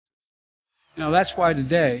That's why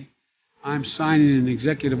today I'm signing an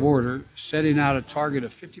executive order setting out a target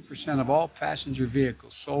of 50% of all passenger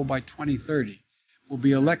vehicles sold by 2030 will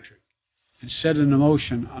be electric and set an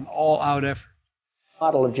emotion on all-out effort.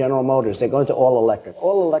 Model of General Motors, they're going to all electric.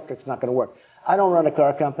 All electric's not going to work. I don't run a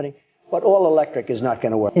car company, but all electric is not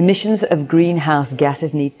going to work. Emissions of greenhouse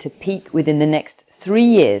gases need to peak within the next 3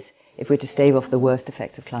 years if we're to stave off the worst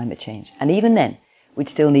effects of climate change. And even then, we'd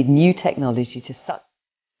still need new technology to suck.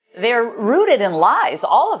 They're rooted in lies,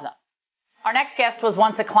 all of them. Our next guest was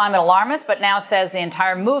once a climate alarmist, but now says the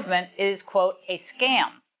entire movement is, quote, a scam.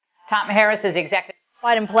 Tom Harris is executive.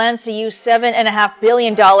 Biden plans to use $7.5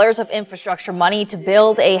 billion of infrastructure money to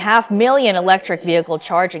build 500,000 electric vehicle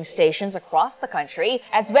charging stations across the country.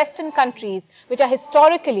 As Western countries, which are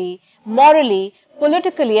historically, morally,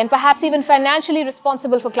 politically, and perhaps even financially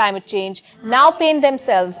responsible for climate change, now paint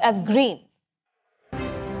themselves as green.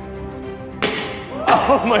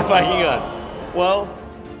 Oh my fucking God. Well,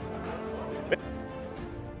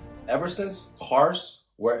 ever since cars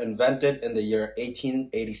were invented in the year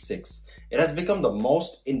 1886, it has become the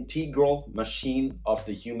most integral machine of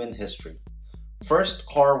the human history. First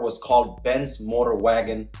car was called Benz Motor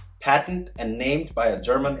Wagon, patented and named by a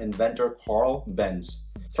German inventor Karl Benz.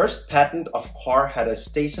 First patent of car had a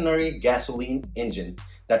stationary gasoline engine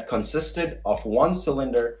that consisted of one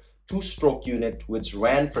cylinder, two-stroke unit, which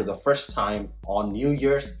ran for the first time on New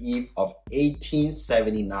Year's Eve of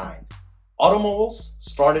 1879. Automobiles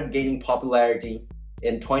started gaining popularity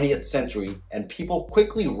in 20th century, and people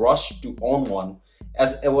quickly rushed to own one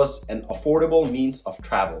as it was an affordable means of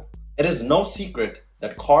travel. It is no secret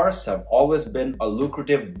that cars have always been a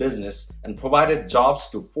lucrative business and provided jobs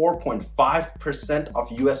to 4.5%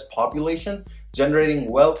 of US population, generating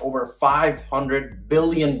well over $500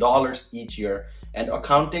 billion each year and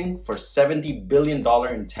accounting for $70 billion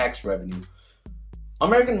in tax revenue.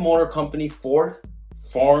 American Motor Company Ford,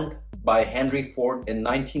 formed by Henry Ford in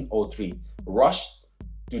 1903, rushed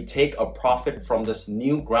to take a profit from this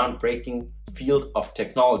new groundbreaking field of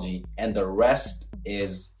technology, and the rest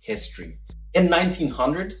is history. In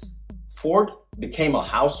 1900s, Ford became a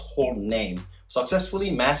household name,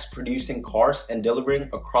 successfully mass-producing cars and delivering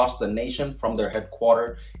across the nation from their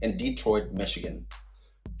headquarters in Detroit, Michigan.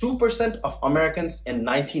 2% of Americans in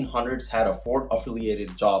 1900s had a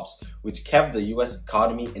Ford-affiliated jobs, which kept the US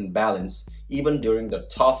economy in balance even during the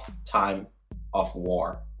tough time of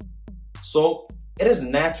war. So, it is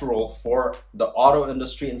natural for the auto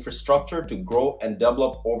industry infrastructure to grow and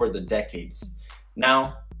develop over the decades.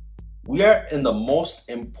 Now, we are in the most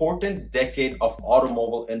important decade of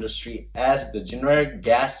automobile industry as the generic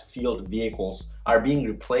gas-fueled vehicles are being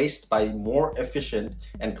replaced by more efficient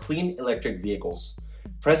and clean electric vehicles.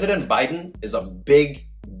 President Biden is a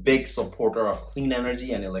big supporter of clean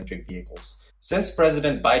energy and electric vehicles. Since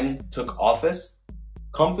President Biden took office,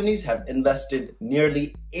 companies have invested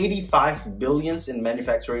nearly $85 billion in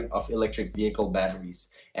manufacturing of electric vehicle batteries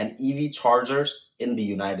and EV chargers in the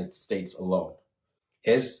United States alone.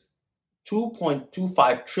 His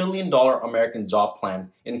 $2.25 trillion American job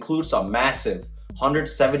plan includes a massive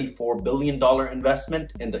 $174 billion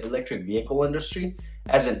investment in the electric vehicle industry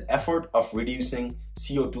as an effort of reducing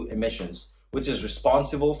CO2 emissions, which is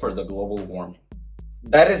responsible for the global warming.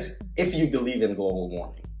 That is, if you believe in global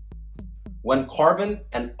warming. When carbon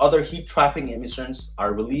and other heat-trapping emissions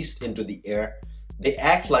are released into the air, they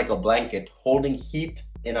act like a blanket holding heat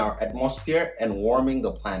in our atmosphere and warming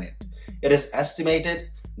the planet. It is estimated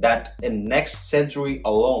that in next century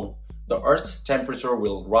alone, the Earth's temperature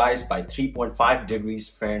will rise by 3.5 degrees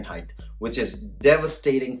Fahrenheit, which is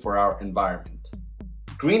devastating for our environment.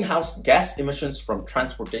 Greenhouse gas emissions from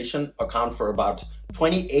transportation account for about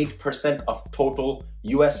 28% of total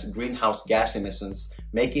US greenhouse gas emissions,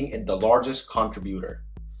 making it the largest contributor.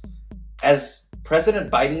 As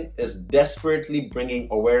President Biden is desperately bringing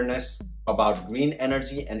awareness about green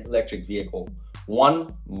energy and electric vehicle,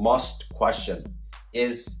 one must question,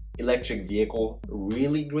 is electric vehicle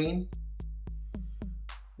really green?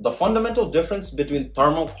 The fundamental difference between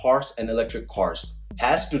thermal cars and electric cars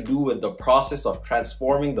has to do with the process of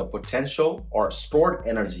transforming the potential or stored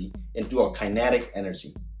energy into a kinetic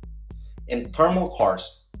energy. In thermal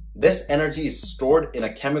cars, this energy is stored in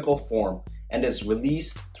a chemical form and is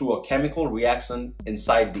released through a chemical reaction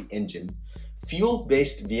inside the engine.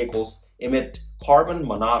 Fuel-based vehicles emit carbon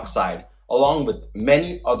monoxide along with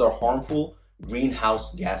many other harmful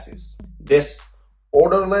greenhouse gases. This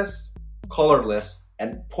odorless, colorless,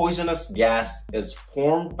 and poisonous gas is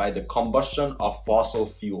formed by the combustion of fossil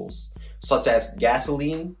fuels, such as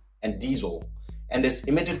gasoline and diesel, and is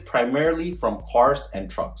emitted primarily from cars and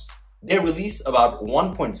trucks. They release about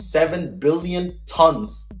 1.7 billion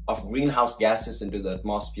tons of greenhouse gases into the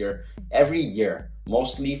atmosphere every year,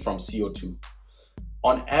 mostly from CO2.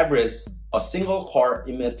 On average, a single car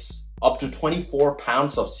emits up to 24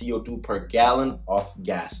 pounds of CO2 per gallon of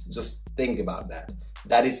gas. Just think about that.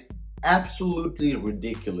 That is absolutely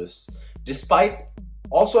ridiculous. Despite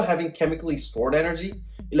also having chemically stored energy,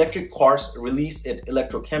 electric cars release it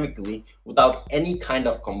electrochemically without any kind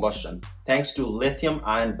of combustion, thanks to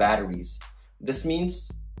lithium-ion batteries. This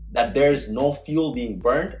means that there is no fuel being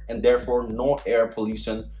burned and therefore no air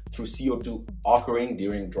pollution through CO2 occurring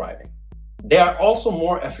during driving. They are also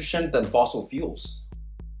more efficient than fossil fuels.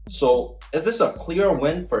 So, is this a clear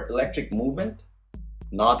win for electric movement?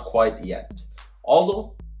 Not quite yet.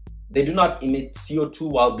 Although they do not emit CO2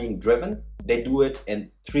 while being driven, they do it in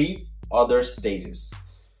 3 other stages.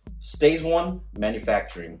 Stage 1,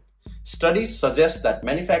 manufacturing. Studies suggest that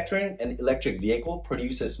manufacturing an electric vehicle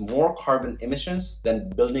produces more carbon emissions than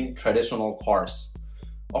building traditional cars.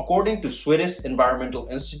 According to Swedish Environmental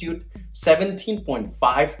Institute,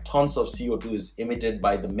 17.5 tons of CO2 is emitted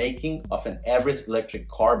by the making of an average electric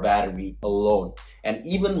car battery alone, and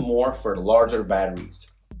even more for larger batteries.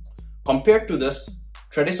 Compared to this,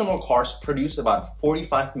 traditional cars produce about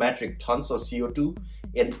 45 metric tons of CO2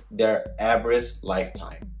 in their average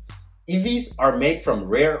lifetime. EVs are made from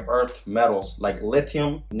rare earth metals like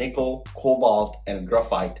lithium, nickel, cobalt, and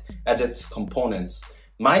graphite as its components.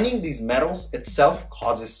 Mining these metals itself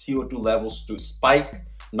causes CO2 levels to spike,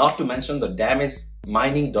 not to mention the damage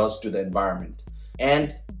mining does to the environment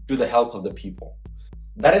and to the health of the people.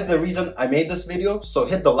 That is the reason I made this video, so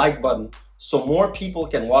hit the like button so more people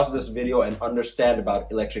can watch this video and understand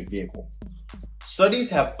about electric vehicle. Studies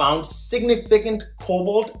have found significant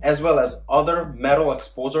cobalt as well as other metal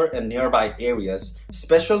exposure in nearby areas,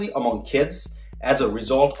 especially among kids, as a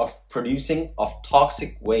result of producing of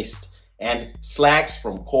toxic waste and slags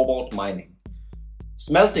from cobalt mining.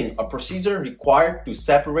 Smelting, a procedure required to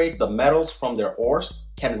separate the metals from their ores,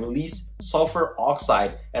 can release sulfur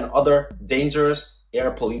oxide and other dangerous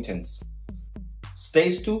air pollutants.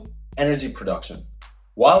 Stage 2, energy production.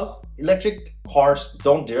 While electric cars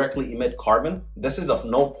don't directly emit carbon, this is of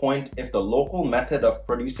no point if the local method of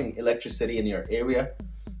producing electricity in your area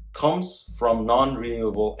comes from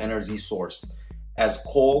non-renewable energy source as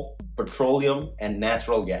coal, petroleum, and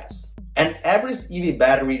natural gas. An average EV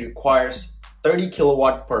battery requires 30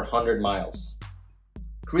 kilowatt per 100 miles.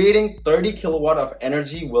 Creating 30 kilowatt of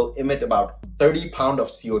energy will emit about 30 pounds of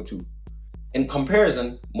CO2. In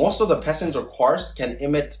comparison, most of the passenger cars can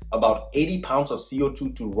emit about 80 pounds of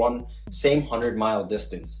CO2 to run same 100-mile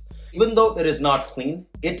distance. Even though it is not clean,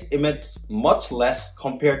 it emits much less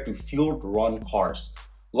compared to fuel-run cars.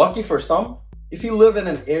 Lucky for some, if you live in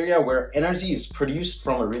an area where energy is produced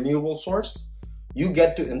from a renewable source, you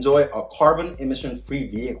get to enjoy a carbon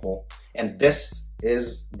emission-free vehicle, and this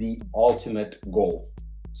is the ultimate goal.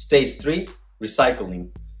 Stage 3, recycling.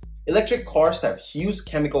 Electric cars have huge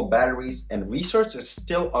chemical batteries, and research is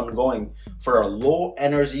still ongoing for a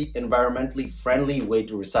low-energy, environmentally friendly way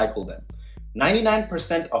to recycle them.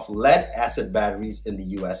 99% of lead-acid batteries in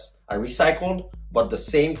the US are recycled, but the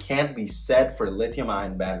same can't be said for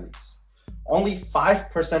lithium-ion batteries. Only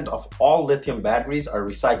 5% of all lithium batteries are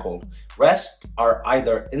recycled. Rest are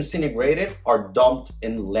either incinerated or dumped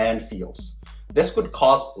in landfills. This could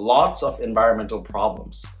cause lots of environmental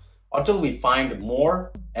problems. Until we find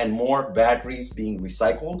more and more batteries being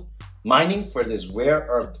recycled, mining for these rare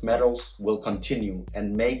earth metals will continue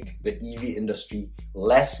and make the EV industry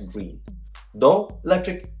less green. Though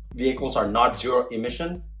electric vehicles are not zero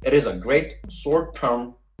emission, it is a great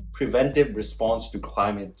short-term preventive response to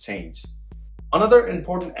climate change. Another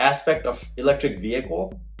important aspect of electric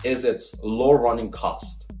vehicle is its low running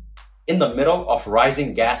cost. In the middle of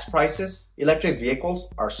rising gas prices, electric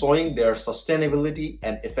vehicles are showing their sustainability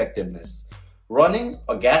and effectiveness. Running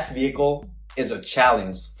a gas vehicle is a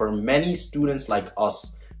challenge for many students like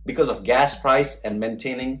us because of gas price and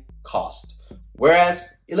maintaining cost.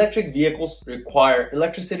 Whereas electric vehicles require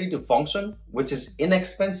electricity to function, which is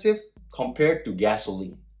inexpensive compared to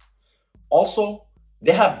gasoline. Also,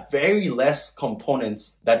 they have very less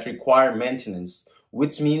components that require maintenance,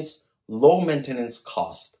 which means low maintenance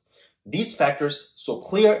cost. These factors show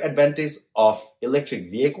clear advantage of electric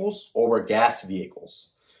vehicles over gas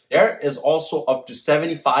vehicles. There is also up to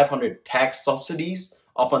 7,500 tax subsidies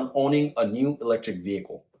upon owning a new electric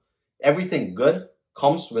vehicle. Everything good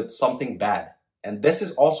comes with something bad, and this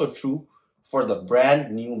is also true for the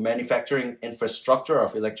brand new manufacturing infrastructure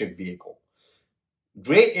of electric vehicle.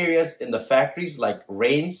 Gray areas in the factories like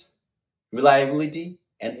range, reliability,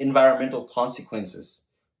 and environmental consequences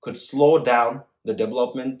could slow down the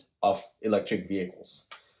development of electric vehicles.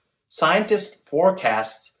 Scientists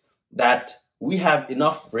forecast that we have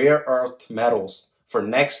enough rare earth metals for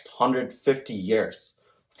next 150 years.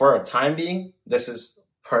 For a time being, this is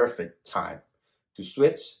perfect time to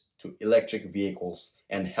switch to electric vehicles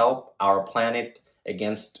and help our planet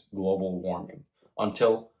against global warming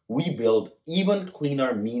until we build even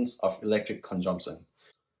cleaner means of electric consumption.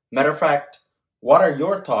 Matter of fact, what are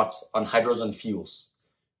your thoughts on hydrogen fuels?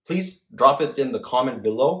 Please drop it in the comment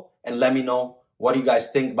below and let me know what you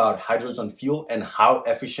guys think about hydrogen fuel and how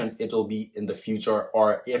efficient it will be in the future,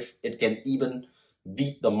 or if it can even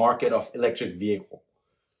beat the market of electric vehicle.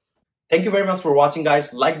 Thank you very much for watching,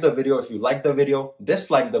 guys. Like the video if you like the video,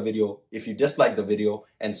 dislike the video if you dislike the video,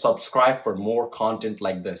 and subscribe for more content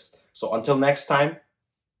like this. So until next time,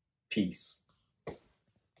 peace.